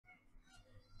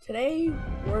Today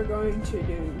we're going to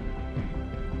do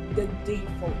the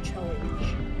default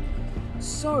challenge.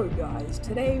 So guys,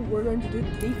 today we're going to do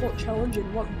the default challenge,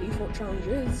 and what the default challenge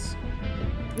is,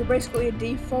 you're basically a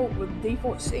default with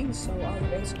default scenes. So I'm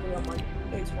basically on my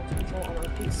Xbox controller on my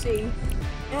PC,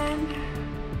 and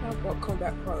I've got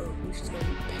Combat Pro, which is going to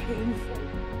be painful.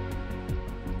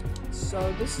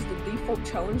 So this is the default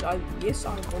challenge. Yes,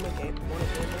 I won a game on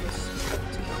this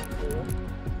before.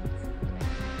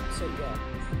 So yeah,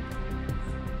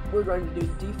 we're going to do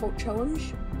the default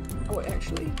challenge. Oh wait,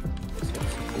 actually, this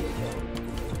one's cool.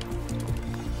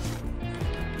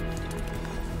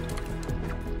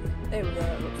 There we go,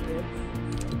 that looks good.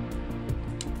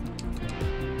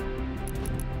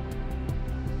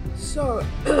 So,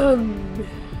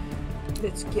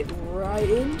 let's get right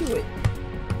into it.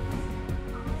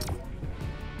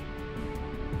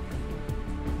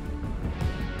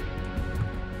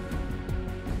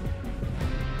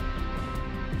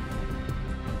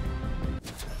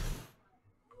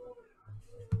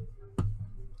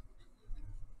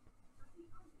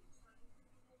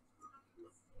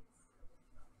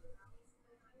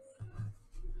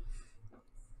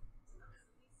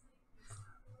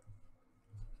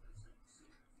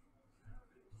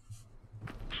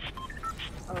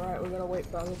 Alright, we gotta wait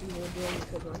for other people to join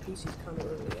because my PC's kind of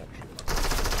early actually.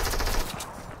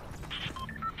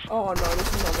 Oh no, this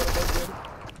is not gonna go good.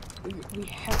 I'm gonna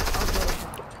have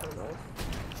to turn off.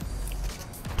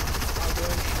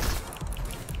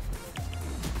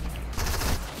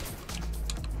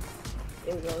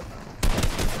 There we go.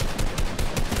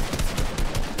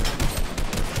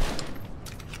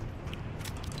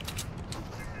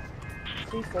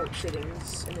 Default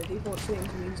settings, and the default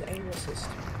settings means aim assist.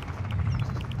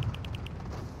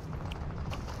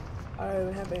 I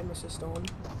don't have aim assist on,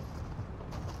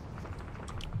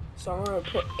 so I'm gonna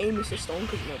put aim assist on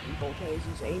because no default players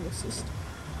use aim assist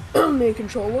on their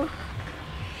controller.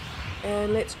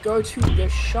 And let's go to the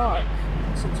shark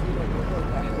since we don't know what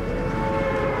that is.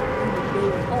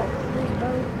 Oh, there's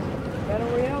a battle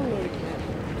royale loading map.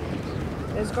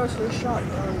 Let's go to the shark.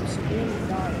 I'm severely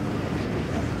dying.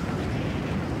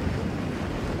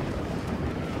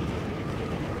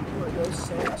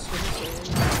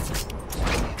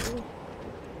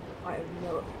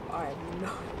 I have no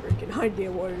freaking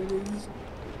idea what it is.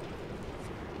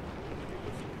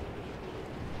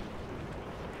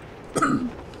 I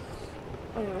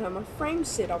don't even have my frame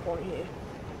set up on here.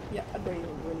 Yeah, I don't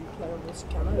even really play on this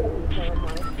account. I don't really play on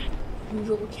my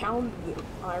usual account, the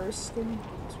Iris skin.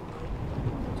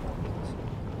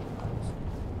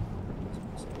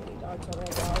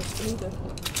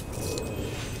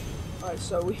 Alright,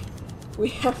 so we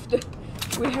have to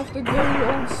go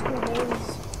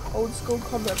old school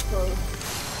Combat Pro.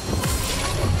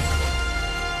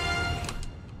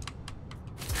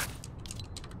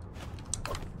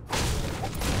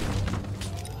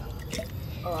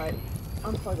 Alright,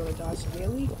 I'm probably gonna die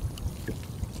severely.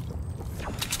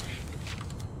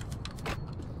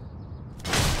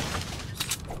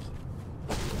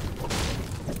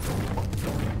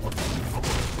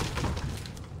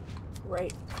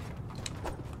 Right.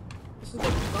 This is gonna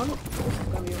be fun. This is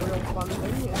gonna be a real fun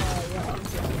thing. Yeah, I'm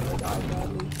just gonna die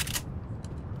badly.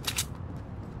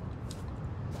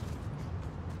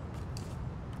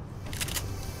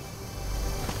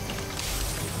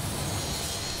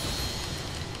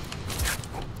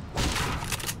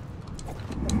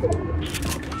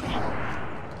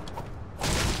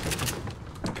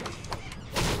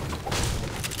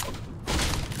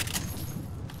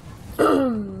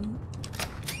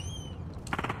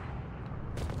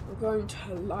 Going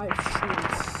to live stream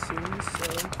soon, so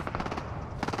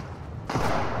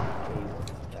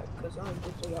because I'm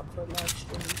definitely up for live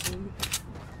streaming soon.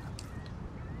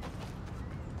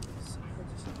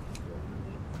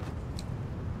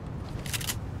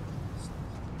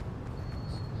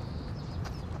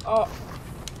 Oh,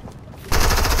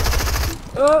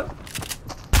 oh,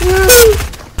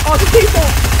 the people!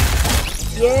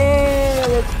 Yeah,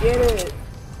 let's get it.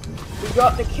 We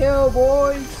got the kill,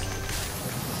 boys.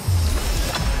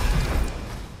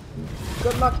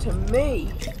 Good luck to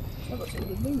me. I got some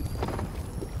good loot.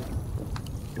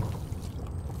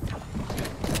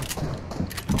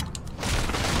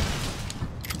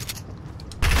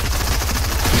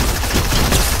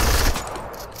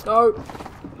 No.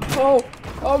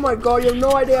 Oh my god, you have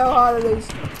no idea how hard it is.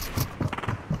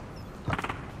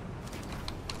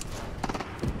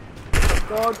 Oh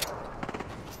god.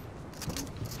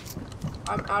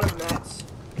 I'm out of mats.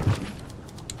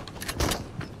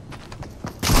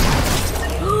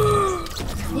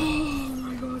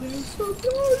 So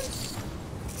close.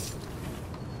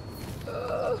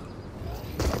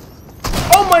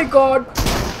 my god!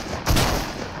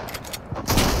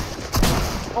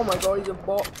 Oh my god, he's a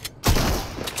bot.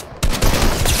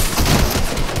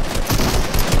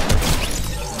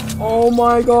 Oh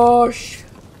my gosh!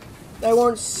 They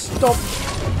won't stop.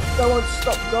 They won't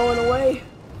stop going away.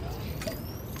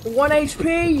 1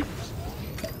 HP.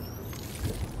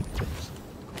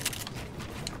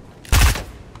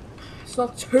 It's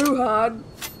not too hard.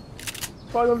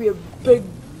 Probably gonna be a big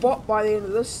bot by the end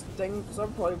of this thing because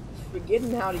I'm probably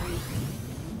forgetting how to use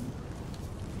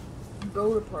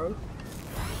Builder Pro.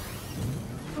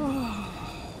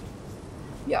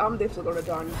 Yeah, I'm definitely gonna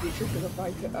die in the future because if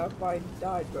I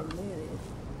died from there,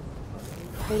 I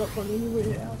can hold up on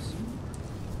anywhere else.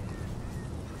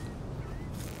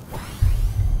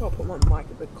 I'll put my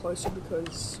mic a bit closer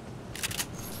because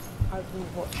I've been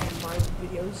watching my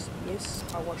videos. Yes,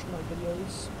 I watch my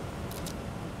videos.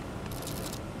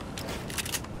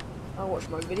 I watch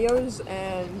my videos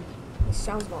and the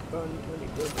sound's not going really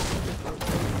good.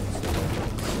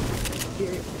 It's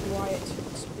very quiet.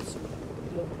 It's a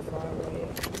little bit far away.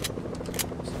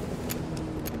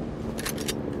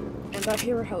 And I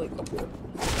hear a helicopter.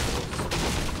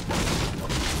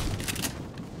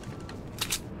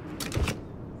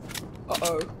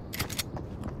 Uh-oh.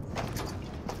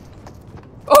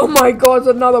 Oh my god, it's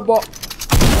another bot.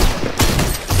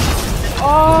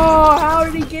 Oh, how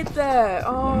did he get there?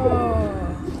 Oh.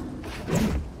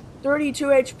 32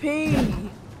 HP.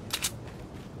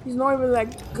 He's not even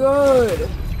that good.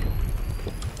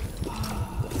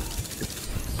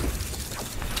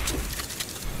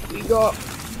 We got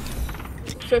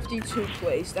 52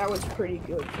 place. That was pretty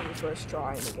good for the first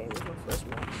try in the game. It was my first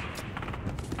match.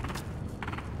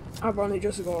 I've only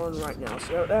just gone on right now,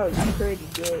 so that was pretty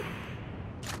good.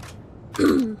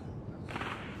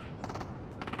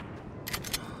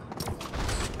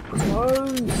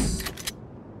 Close.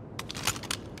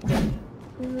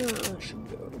 I should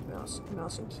go to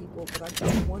mouse and keyboard, but I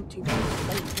don't want to. I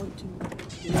want to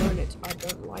learn it. I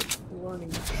don't like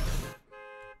learning.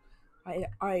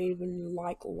 I even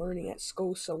like learning at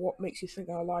school. So what makes you think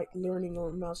I like learning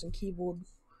on mouse and keyboard?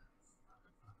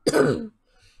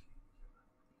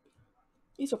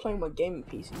 These are playing my gaming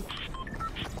PC.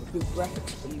 Good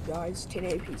graphics for you guys.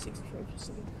 1080p, 60 frames per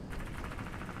second.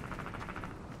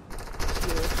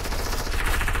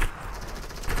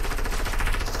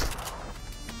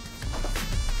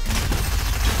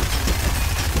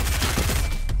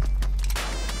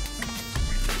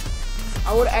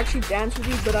 I would actually dance with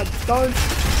you, but I don't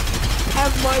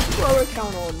have my pro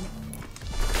account on.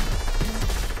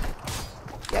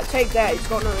 Yeah, take that. It's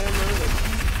got no ammo.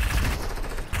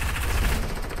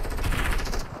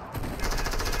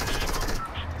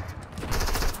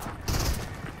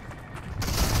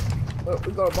 Oh,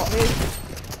 we got a bot here.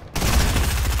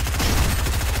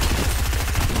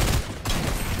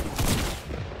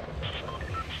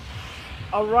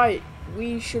 Alright,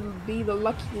 we should be the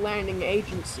Lucky Landing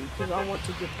Agency, because I want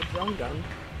to get the drum gun.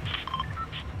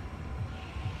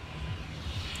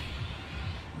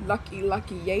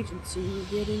 Lucky Agency, we're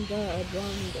getting the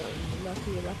drum gun.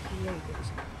 Lucky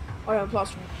Agency. Oh yeah,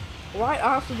 plus, right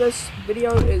after this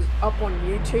video is up on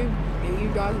YouTube, and you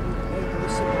guys will be able to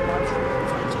see my live stream.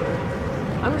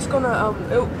 I'm just gonna,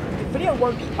 the video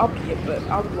won't be up yet, but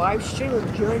I'll live stream,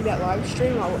 and during that live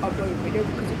stream, I'll upload a video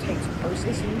because it takes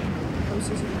processing.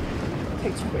 It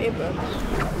takes forever.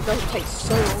 It doesn't take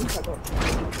so long, so I got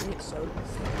 20 minutes, so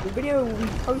the video will be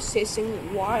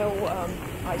processing while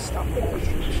I start the live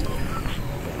stream.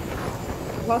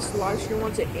 Plus, the live stream,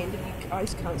 once it ended, you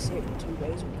guys can't see it for 2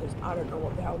 days because I don't know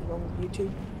what the hell is wrong with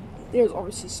YouTube. There's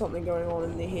obviously something going on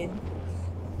in their head,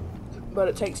 but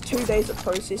it takes 2 days to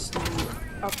process, and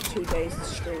after 2 days, the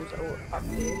streams are up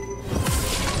there.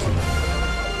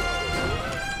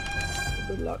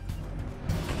 Good luck.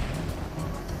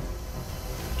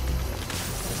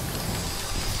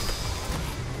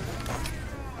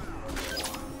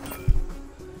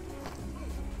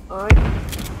 Alright,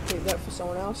 leave that for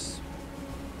someone else.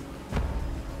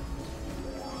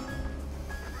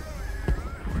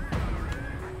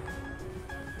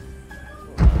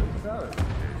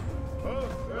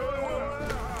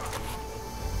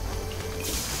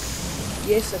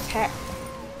 Yes, attack.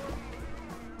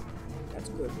 That's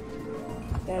good.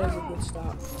 That is a good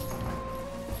start.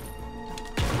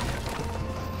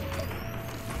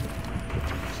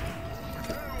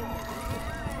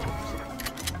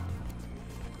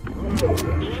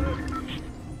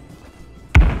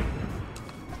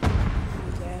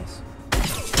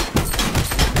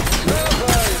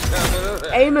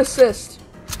 Aim assist.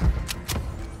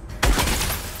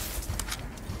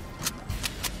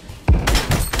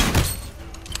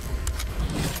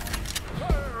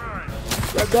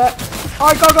 that.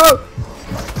 Alright, go!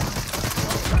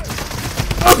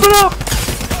 Open up!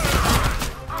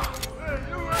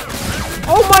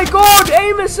 Oh my god,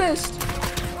 aim assist!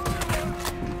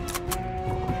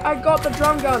 I got the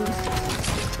drum gun.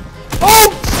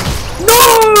 Oh!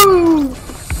 No!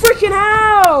 Freaking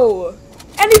hell!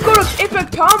 And he got an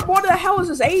epic pump? What the hell is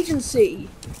this agency?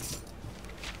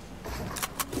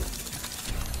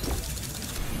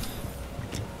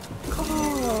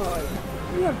 God,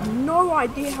 you have no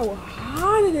idea how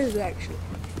hard it is actually.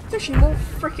 It's actually more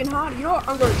freaking hard. You know what?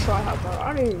 I'm gonna try hard, bro.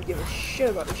 I don't even give a shit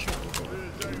about this challenge.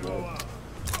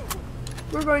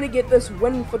 We're going to get this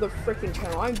win for the freaking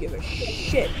channel. I don't give a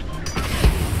shit.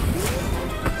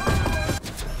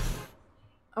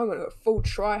 I'm gonna go full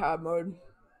try hard mode.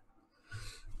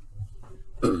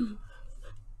 I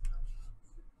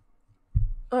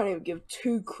don't even give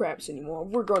two craps anymore.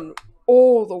 We're going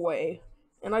all the way.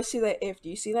 And I see that F. Do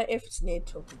you see that F? It's near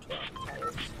tilted to our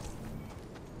tires.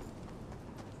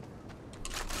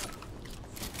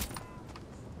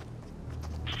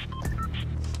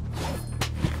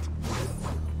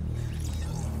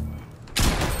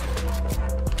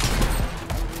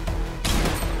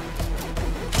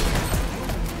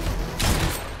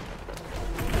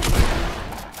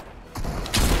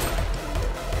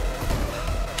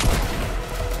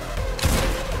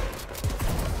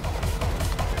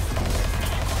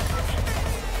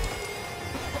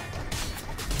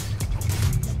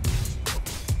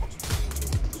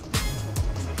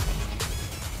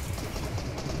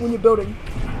 When you're building.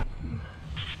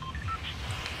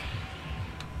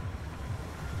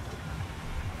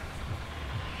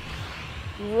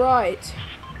 Right.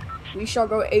 We shall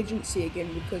go agency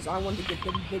again because I want to get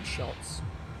them headshots.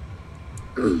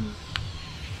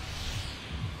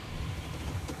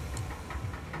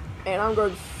 And I'm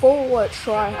going full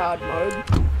try hard mode.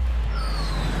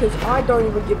 Because I don't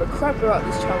even give a crap about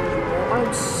this challenge anymore.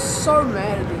 I'm so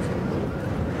mad at these people.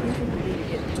 These people need to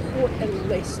get taught a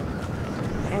lesson.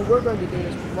 And we're going to do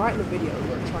this right in the video. We're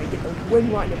going to try and get the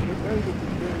win right in the video. We're going to get the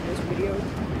win in this video.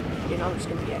 And I'm just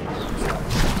going to get out.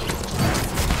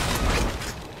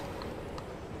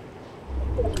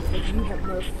 Because you have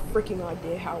no freaking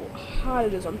idea how hard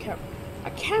it is on camera. I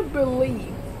can't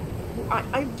believe,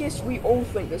 I guess we all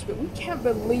think this, but we can't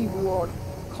believe we were on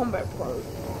Combat Pro.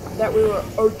 That we were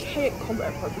okay at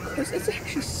Combat Pro because it's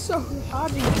actually so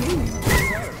hard to use.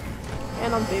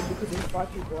 And I'm dead because there's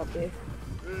 5 people up there.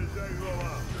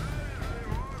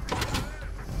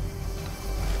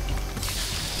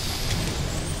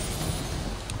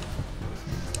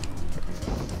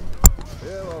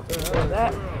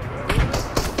 That.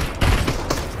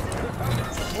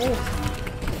 Oh.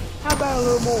 How about a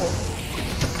little more?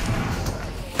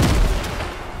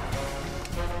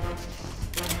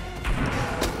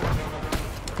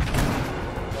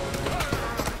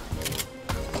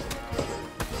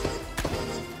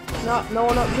 No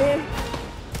one up here?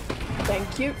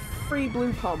 Thank you. Free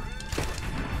blue pump.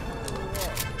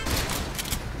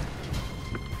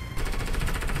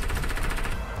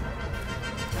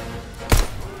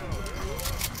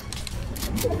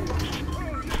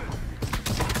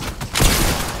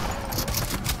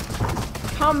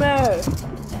 Come here.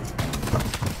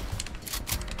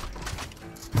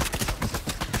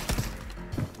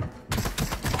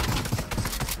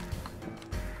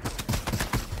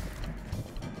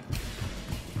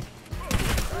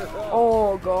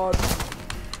 Oh god.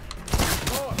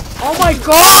 Oh my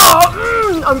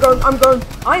god! I'm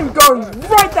going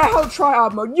right the hell try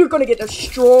hard mode. You're gonna get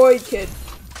destroyed, kid.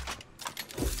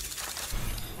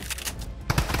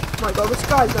 Oh my god, this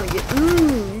guy's gonna get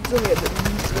he's gonna get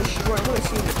destroyed. I wanna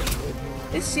see him get destroyed.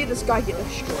 Let's see this guy get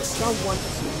destroyed. I want to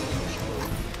see him get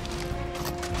destroyed.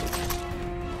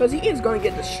 Because he is gonna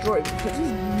get destroyed because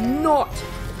he's not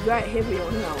that heavy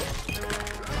on health.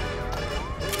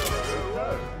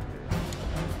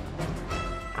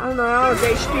 I don't know how much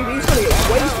HP, he's gonna get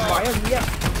wasted by him. Yep.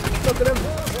 Look at him.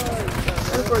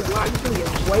 And for his life, he's gonna get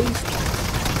wasted.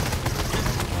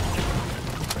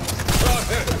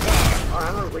 Alright,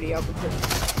 I'm already up with him.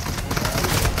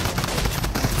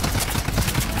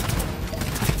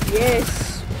 Yes.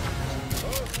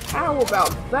 How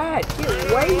about that? Get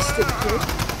wasted, kid.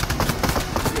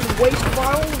 Get wasted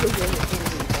by all of them.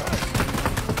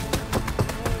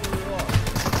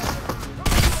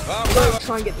 I'm going to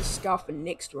try and get the scarf for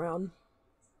next round.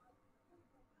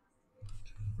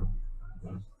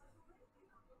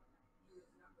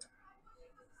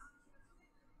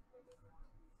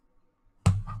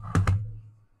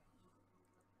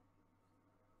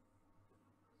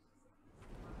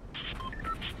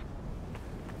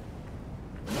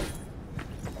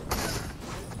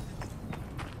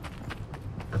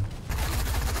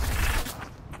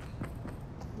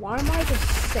 Why am I the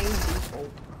same default?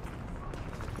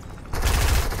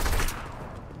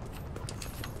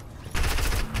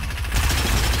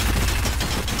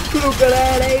 Look at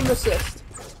that aim assist.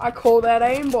 I call that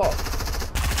aimbot.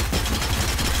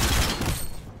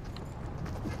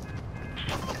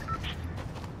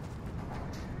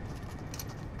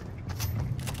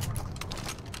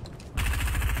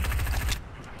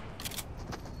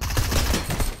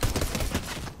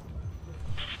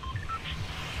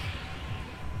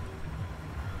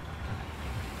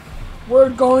 We're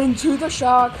going to the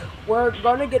shark. We're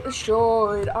gonna get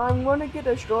destroyed. I'm gonna get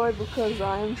destroyed because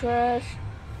I am trash.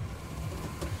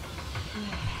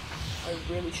 I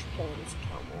really should play on this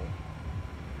account more.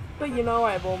 But you know,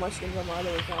 I have all my skins on my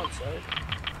other account, so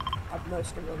I have no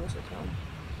skins on this account.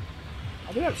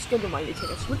 I do have skins on my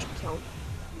Nintendo Switch account.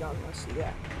 You guys want to see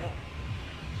that? Yeah.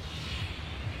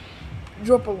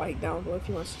 Drop a like down below if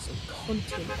you want to see some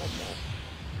content on that.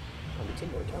 My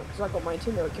Nintendo account, because I got my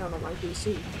Nintendo account on my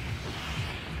PC.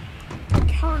 I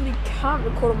currently can't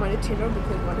record on my Nintendo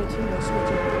because my Nintendo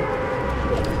Switch is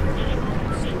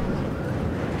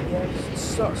yeah,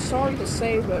 so sorry to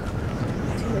say, but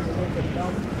Nintendo's a little bit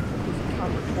dumb because you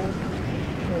can't record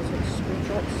those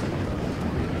screenshots.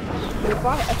 But if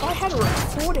I had a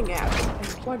recording app and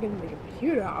plug in the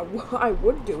computer, I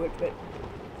would do it, but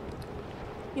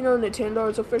you know, Nintendo,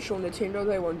 it's official Nintendo,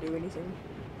 they won't do anything.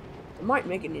 They might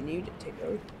make it a new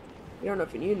Nintendo. We don't know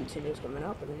if a new Nintendo's coming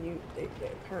out, but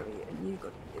apparently a new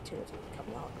Nintendo's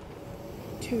coming out.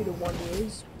 2 to 1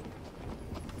 years.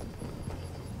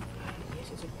 This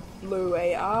is a blue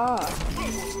AR.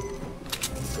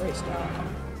 Great sky.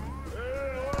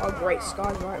 Oh, great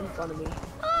sky right in front of me.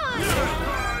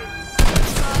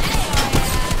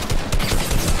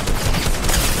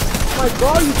 Oh my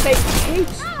god, you take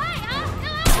heaps!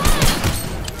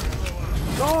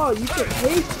 Oh, you took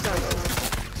heaps, Daniel.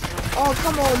 Oh,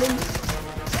 come on, man.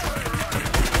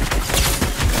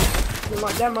 You didn't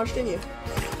like that much, didn't you?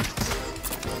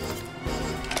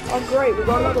 Oh, great, we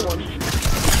got another one.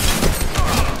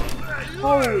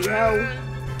 Holy hell.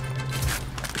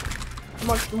 How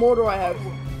much more do I have?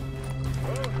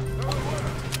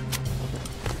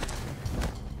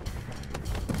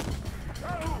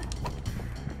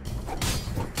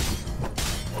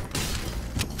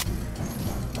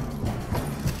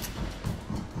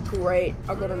 Great,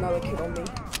 I got another kid on me.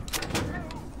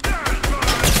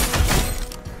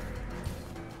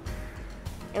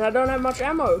 And I don't have much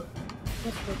ammo.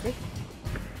 That's perfect.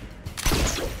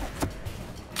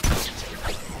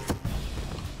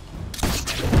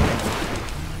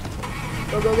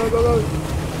 Go, go, go, go, go.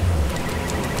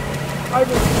 I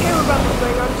don't care about the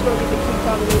thing, I'm just gonna get the key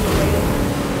out of the later.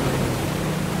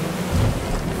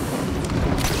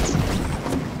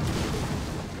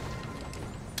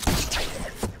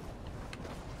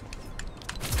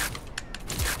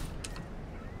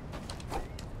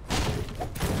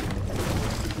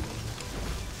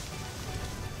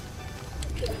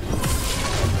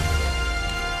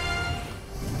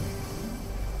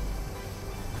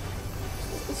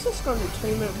 It's just gonna be a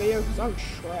 2-minute video because I'm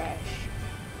trash.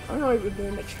 I'm not even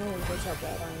doing the challenge, that's how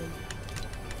bad I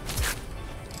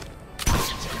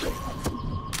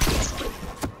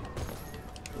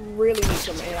am. Really need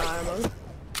some AI ammo.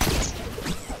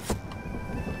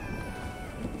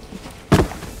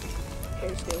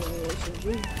 Okay, stealing the SMG.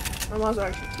 I might as well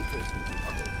actually keep this.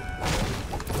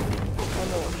 I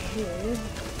know I'm here.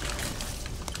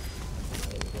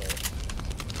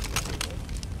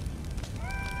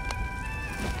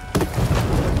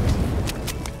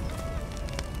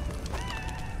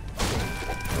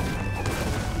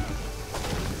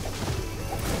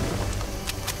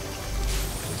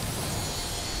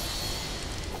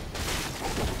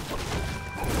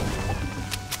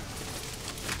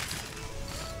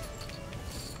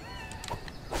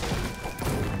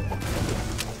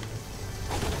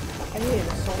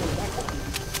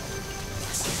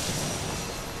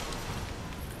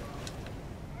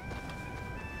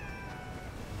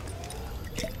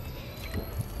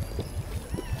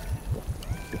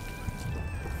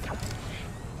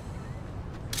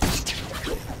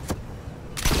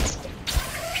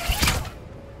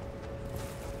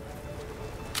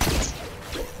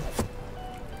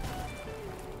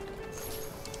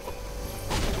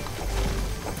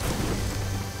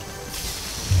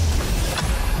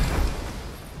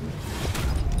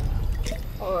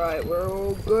 Alright, we're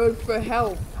all good for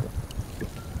health.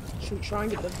 Should we try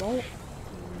and get the vault?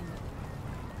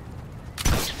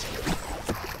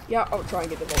 Yeah, I'll try and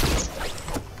get the vault.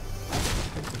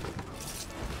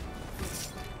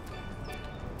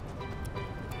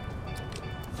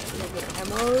 A little bit of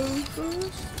ammo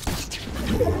first.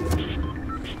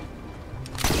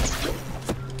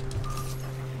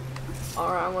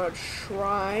 Alright, I'm gonna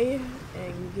try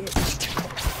and get...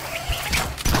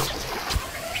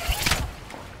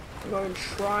 I'm going to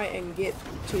try and get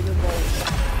to the vault.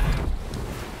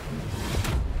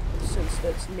 Since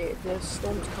that's near, the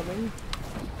storm's coming.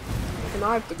 And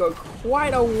I have to go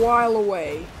quite a while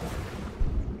away.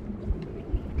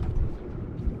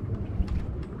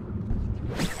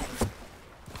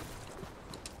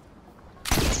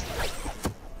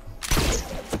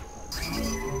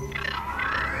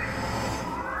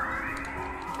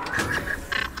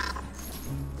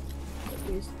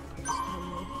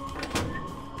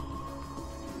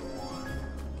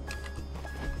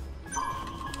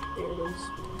 There it is.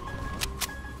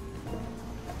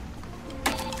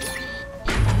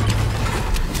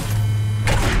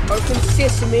 Open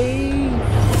sesame!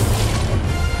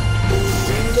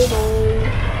 Little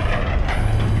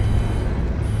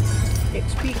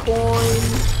XP coin.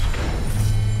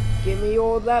 Give me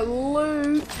all that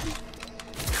loot.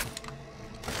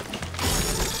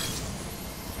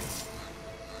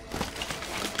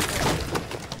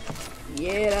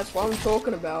 Yeah, that's what I'm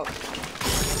talking about.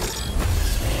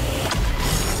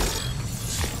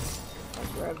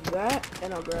 I'll grab that,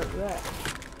 and I'll grab that.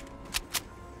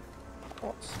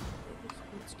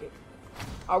 Let's get.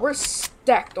 Oh, we're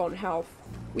stacked on health.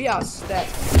 We are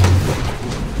stacked.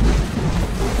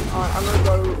 Alright, I'm gonna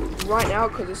go right now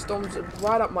because the storm's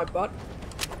right up my butt.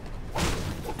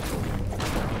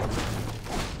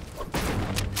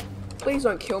 Please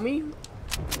don't kill me.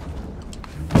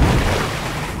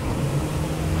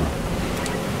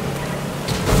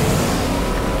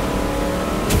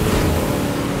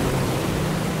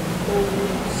 Oh,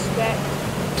 stacked.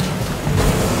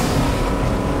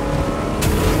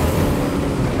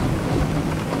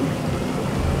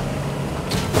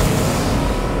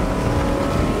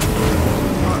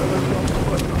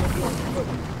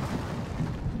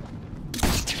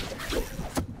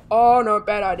 Oh no,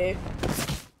 bad idea.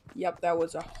 Yep, that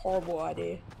was a horrible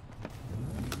idea.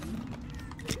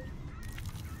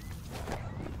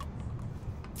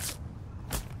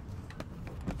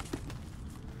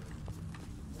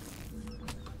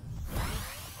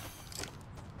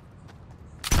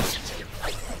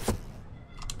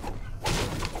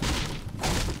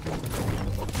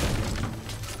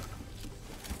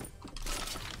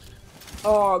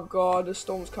 Oh god, the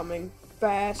storm's coming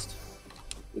fast.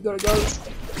 We gotta go.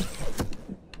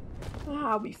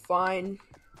 I'll be fine.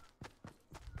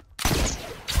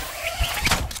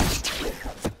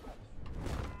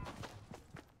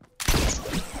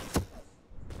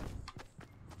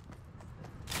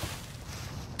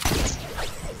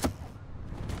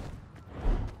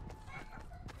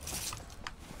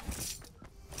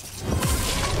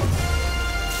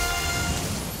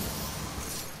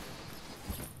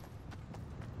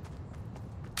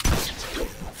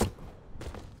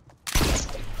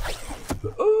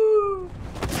 Ooh.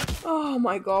 Oh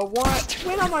my god, what?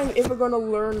 When am I ever gonna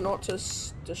learn not to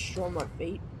destroy my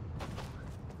feet?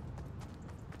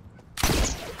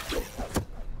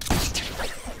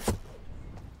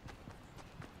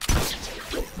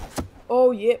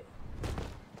 Oh, yep.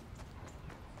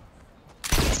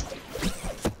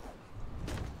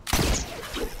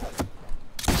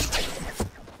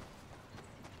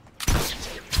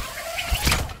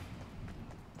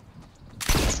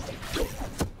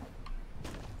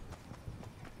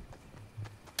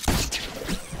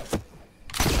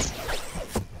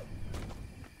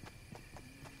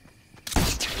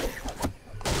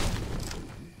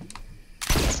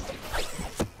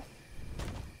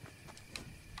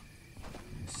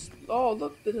 Oh,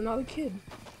 look, there's another kid.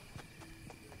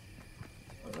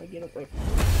 How do I get away?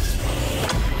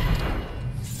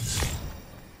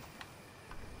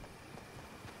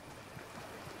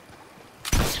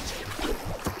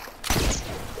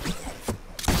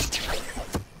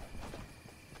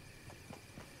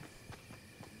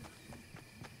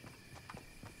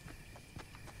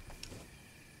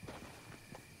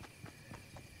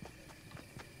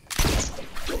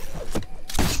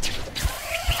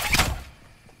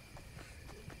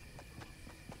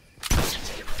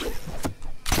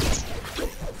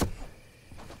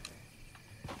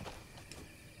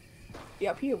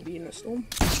 Yep, he'll be in the storm.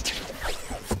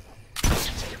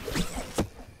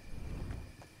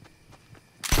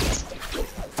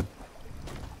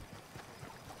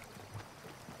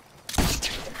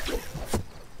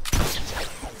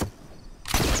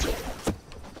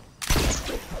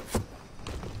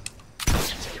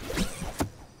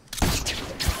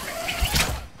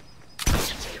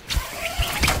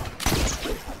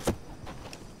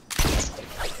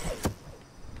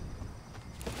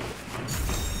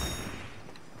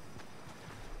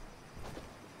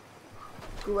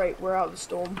 Great, we're out of the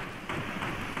storm.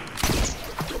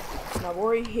 And I've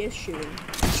already hear shooting.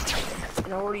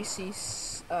 And I already see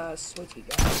Sweetie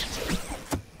guys.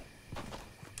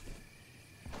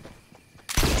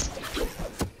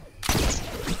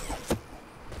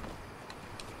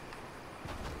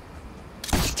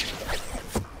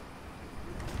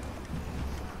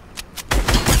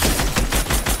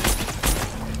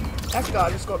 That guy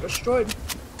just got destroyed.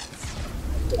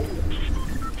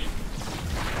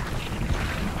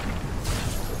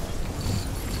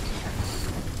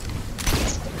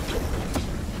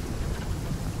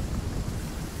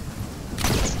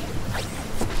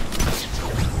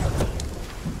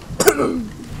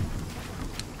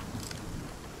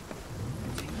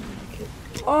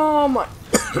 Oh my.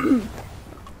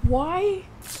 Why?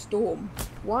 Storm.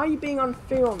 Why are you being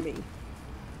unfair on me?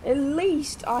 At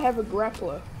least I have a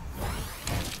grappler.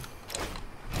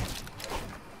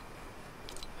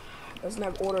 Doesn't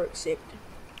have auto accept.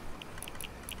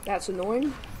 That's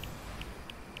annoying.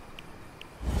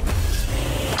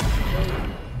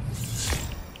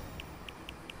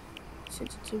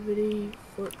 Sensitivity,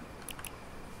 foot,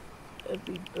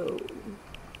 every bow.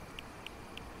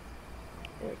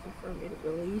 Yeah, confirm it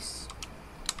release.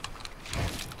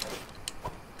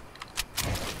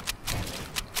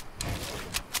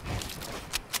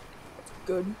 That's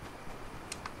good.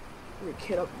 There's a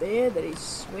kid up there that he's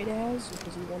sweat as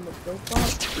because he won the build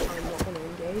fight. I'm not going to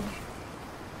engage.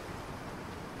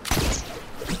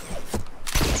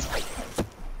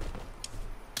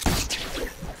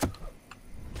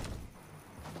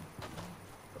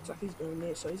 Looks like he's going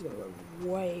there, so he's going to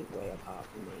go way, way apart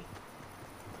from me.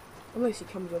 Unless he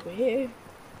comes over here.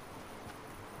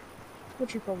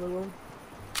 Which he probably will.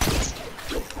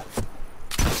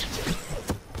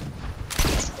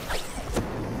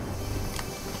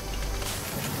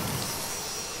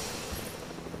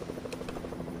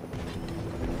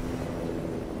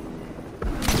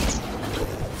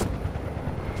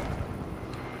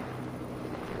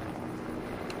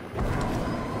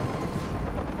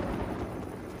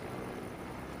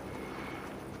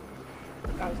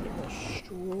 Guy's getting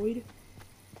destroyed.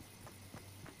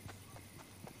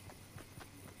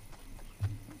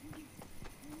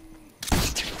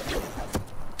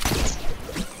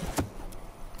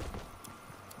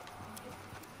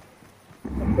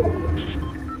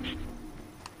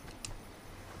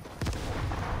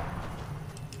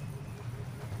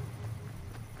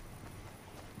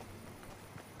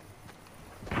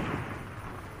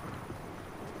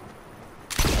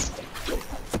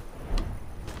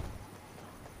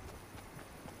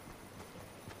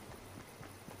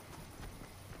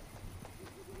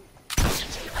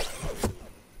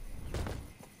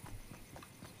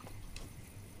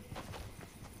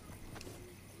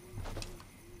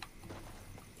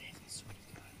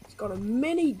 Got a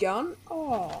minigun.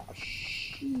 Oh,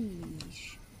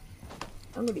 sheesh.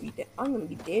 I'm gonna be dead. I'm gonna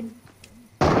be dead.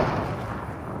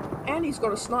 And he's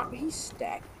got a sniper. He's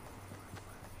stacked.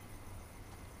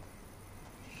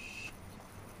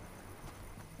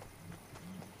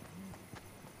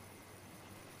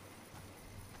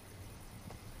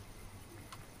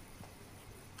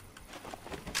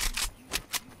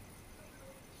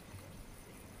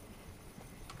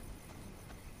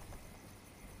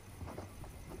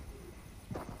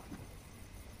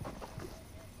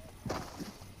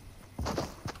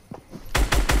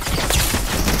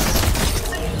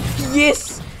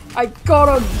 Yes! I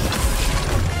got him!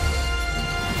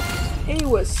 He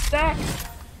was stacked.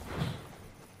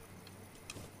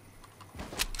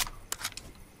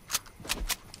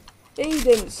 He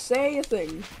didn't say a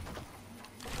thing.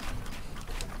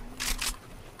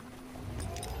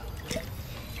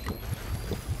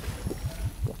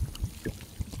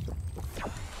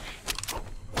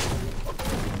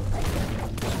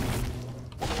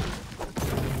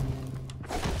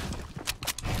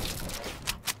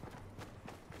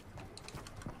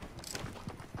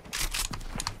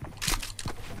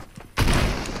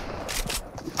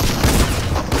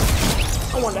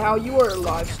 I wonder how you are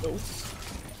alive still.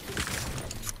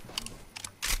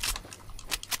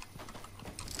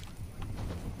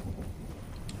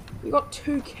 We got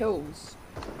 2 kills.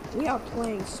 We are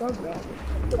playing so badly.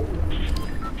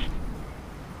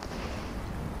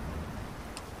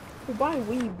 Well, by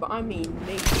we, I mean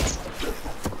me.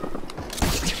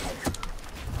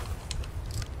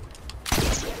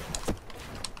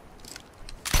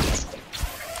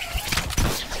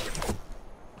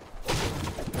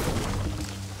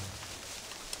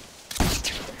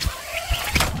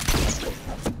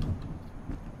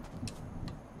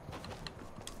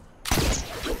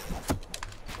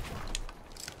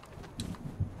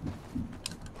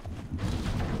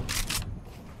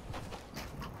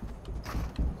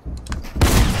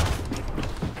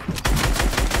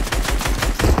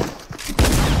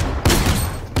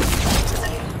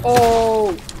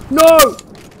 No!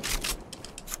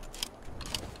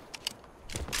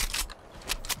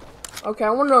 Okay,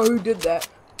 I wanna know who did that.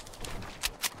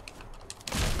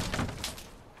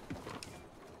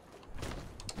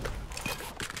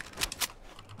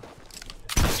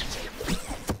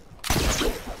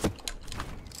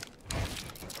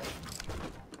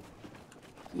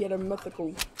 Yet a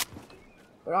mythical.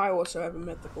 But I also have a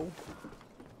mythical.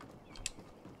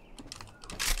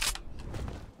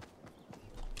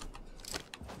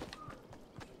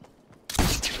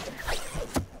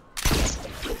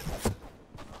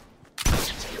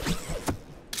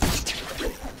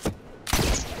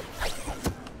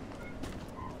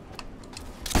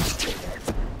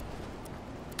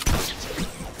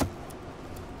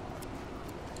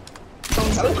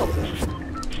 Helicopter.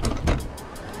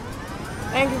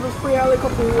 Thank you for free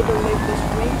helicopter who would have made this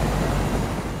for me.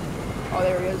 Oh,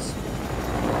 there he is.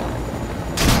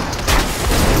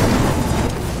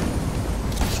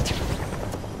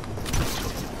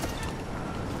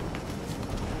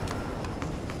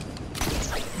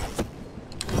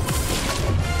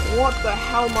 What the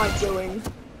hell am I doing?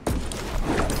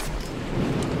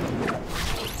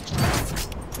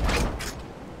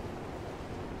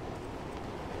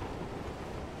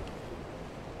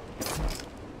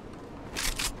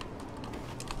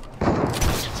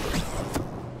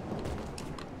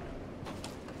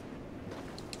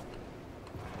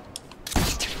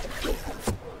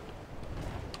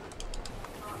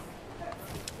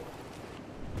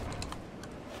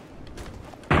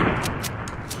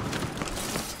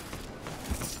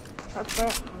 That's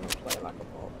that. I'm gonna play like a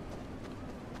bot.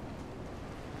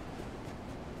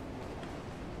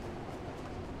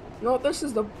 No, this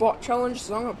is the bot challenge,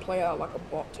 so I'm gonna play out like a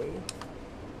bot too.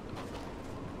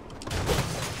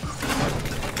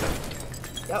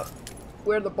 Yep,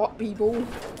 we're the bot people.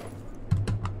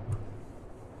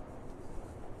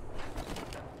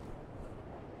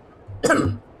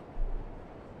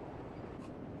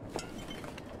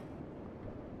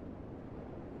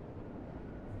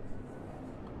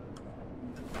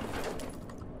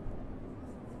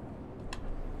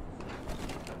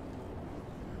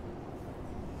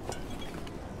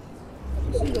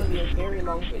 This is gonna be a very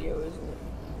long video, isn't it?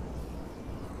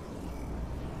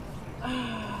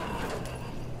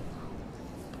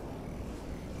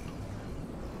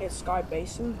 It's Sky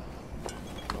Basin.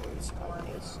 Oh, it's Sky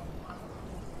Basin.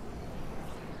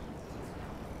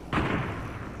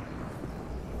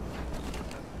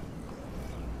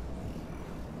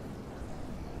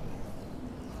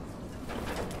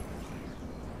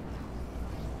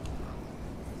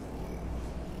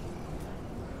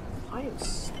 I am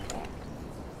stacked.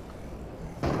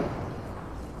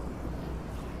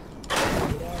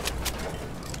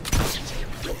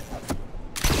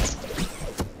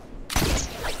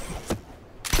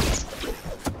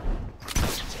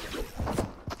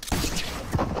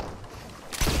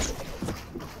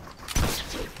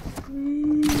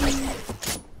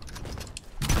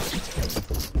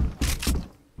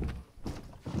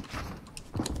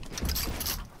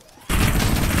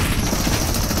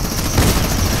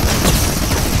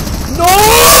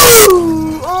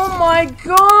 Oh my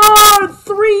god!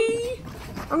 3!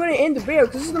 I'm gonna end the video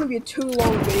because this is gonna be a too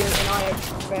long video and I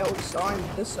have failed, so I'm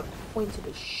disappointed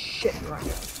as shit right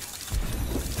now.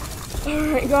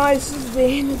 Alright guys, this is the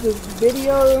end of the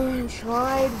video. I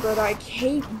tried, but I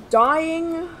keep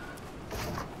dying.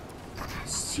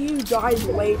 See you guys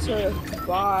later.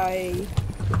 Bye.